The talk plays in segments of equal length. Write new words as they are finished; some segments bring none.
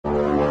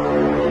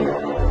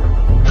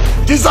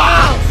Jesus!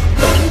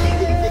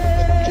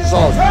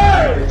 Jesus!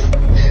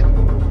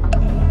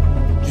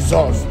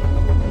 Jesus!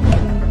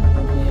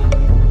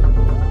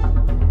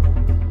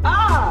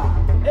 Ah!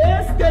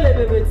 Est-ce que les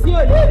bébés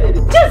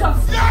Jesus!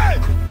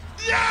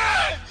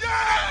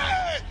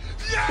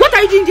 What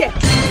are you doing there?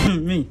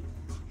 Me.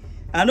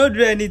 I don't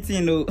do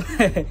anything, no.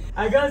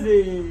 I just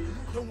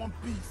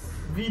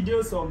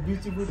video some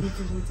beautiful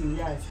things.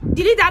 Yes.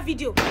 Delete that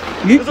video.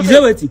 Is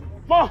that waiting?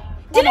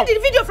 Delete the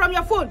video from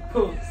your phone.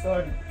 Oh,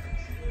 sorry.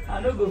 I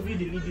don't go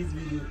delete this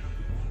video.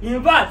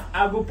 In fact,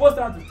 I go post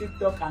on to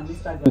TikTok and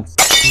Instagram.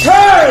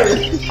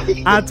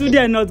 Hey! And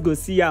today not go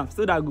see him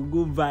so that I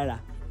go viral.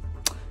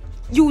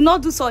 You will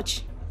not do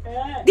such.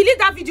 Delete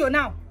that video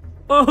now.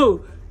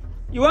 Oh,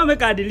 you want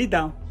make I delete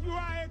them? You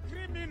are a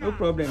criminal. No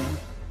problem.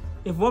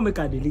 If you want make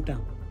I delete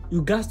them,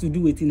 you got to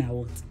do wetin I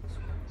want.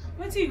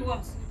 What do you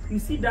want? You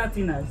see that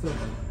thing I saw?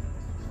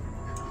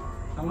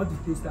 I want to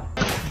taste that.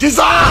 Jesus!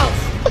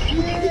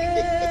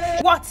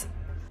 What?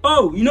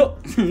 Oh, you know,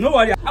 no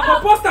worry. I go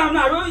post them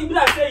now. You be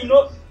like say,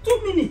 2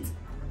 minutes.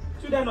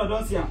 Children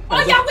don't see them.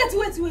 Oh yeah,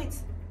 wait.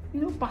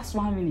 You know, past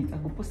 1 minute, I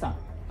go post them.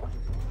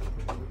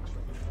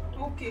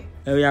 Okay.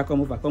 Oh yeah, come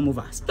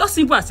over. Just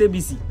simple as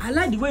ABC. I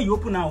like the way you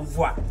open and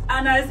voix.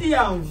 And I see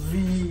am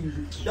V.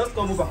 Just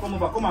come over,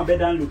 come and bed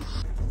down low.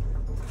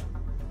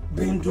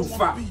 Bend too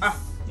far.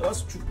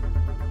 Just true.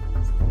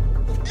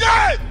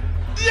 Yeah!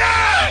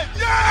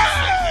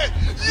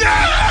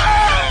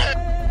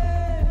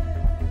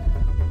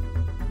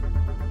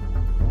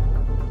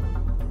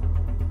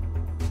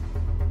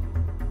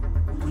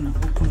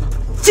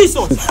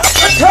 Jesus!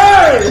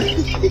 Hey!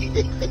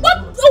 What?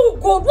 Oh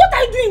God, what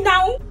are you doing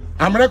now?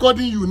 I'm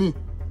recording you, ni.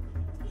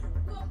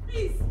 God,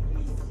 please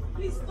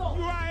stop.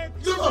 I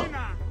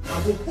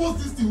will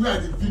post this thing where I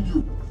did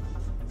video.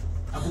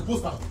 I will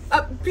post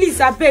that.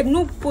 Please, I beg,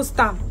 no post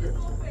them.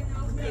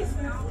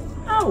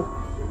 How?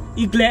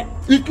 Igle?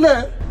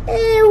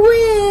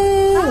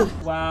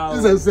 Wow.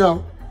 This is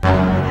him. I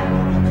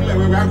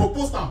go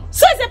post them.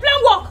 So it's a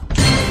plan work.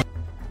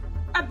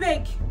 I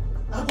beg.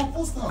 I go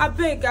post them. I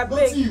beg.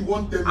 Don't see you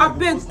want them. I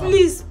beg,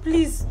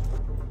 please.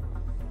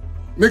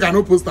 Make I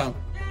no post them.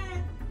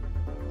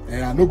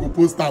 I no go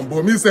post them,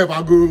 but myself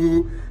I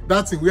go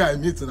that thing where I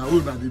meet and I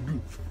will not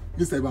do.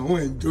 Myself I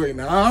won't enjoy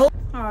now.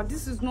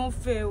 This is not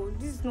fair.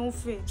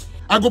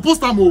 I go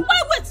post them. Wait.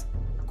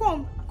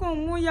 Come,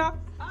 oh yeah.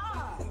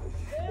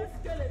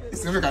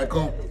 It's make I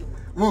come.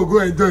 We'll go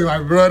enjoy my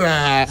brother.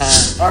 I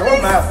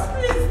want my house.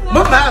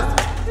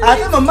 I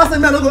tell my master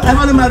me I don't go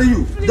ever marry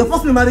you. The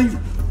first me marry you.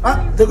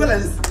 They go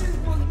like this.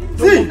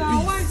 See,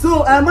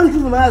 so I manage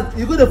you from my house.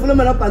 You go to follow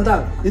me up and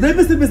down. You don't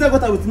even see me say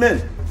water with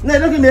men. No, you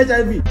don't give me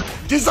HIV.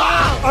 Jesus! I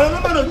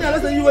don't know me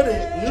unless you want to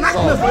knock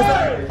me for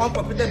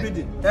uncompleted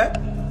building.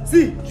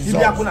 See, you be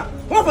akuna.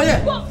 Come on for here.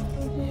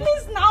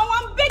 Please now,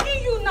 I'm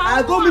begging you now.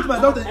 I go meet my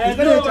doctor.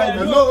 Hello.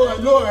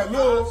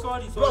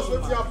 Sorry. Bros,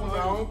 what's happening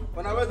now?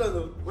 When I went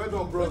on, Well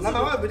done, bros. now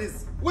my wife be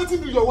this. What do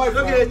your wife?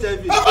 Don't get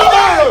HIV. Hey!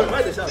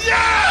 Why the shout?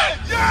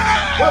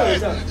 Yeah! Why the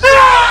shout?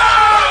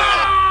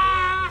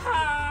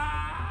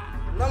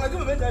 Now I give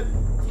him HIV.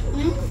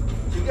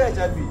 She get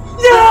HIV.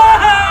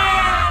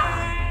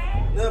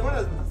 No,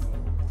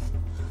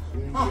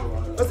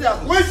 what's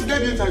happening? When she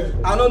get HIV?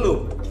 I don't know.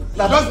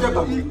 Just get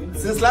back.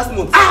 Since last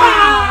month.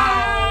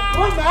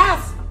 What's my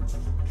ass?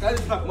 Carry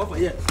this back, come for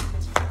here.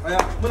 Oh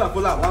yeah, pull up.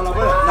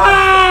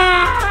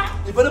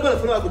 If anybody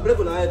follow, I go break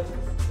on her head.